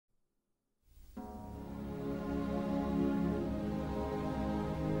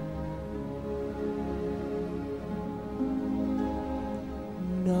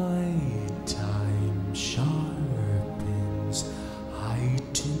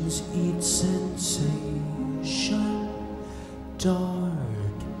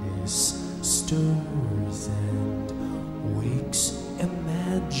darkness stirs and wakes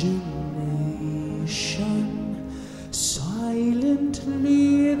imagination.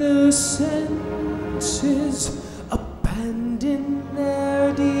 Silently the senses abandon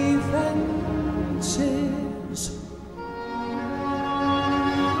their defenses.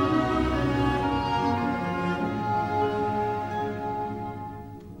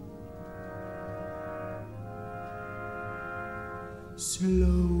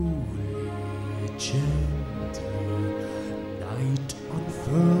 Slowly, gently, night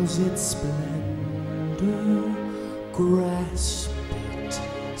unfurls its splendor. Grasp it,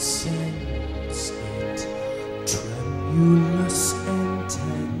 sense it, tremulous and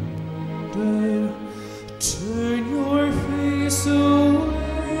tender. Turn your face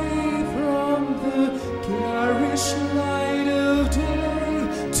away from the garish light of day.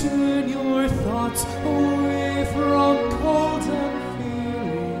 Turn your thoughts away from cold and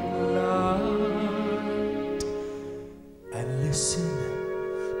feeling light, and listen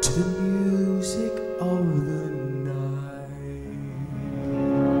to the music of the night.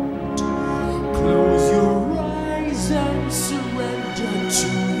 Close your eyes and surrender to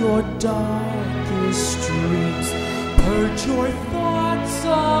your darkest dreams. Purge your thoughts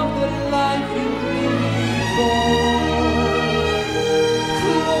of the life you lived before.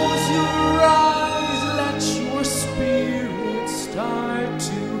 Close your eyes, let your spirit start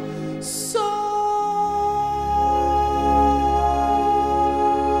to soar,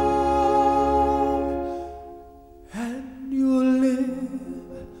 and you'll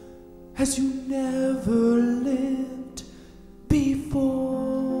live as you never lived.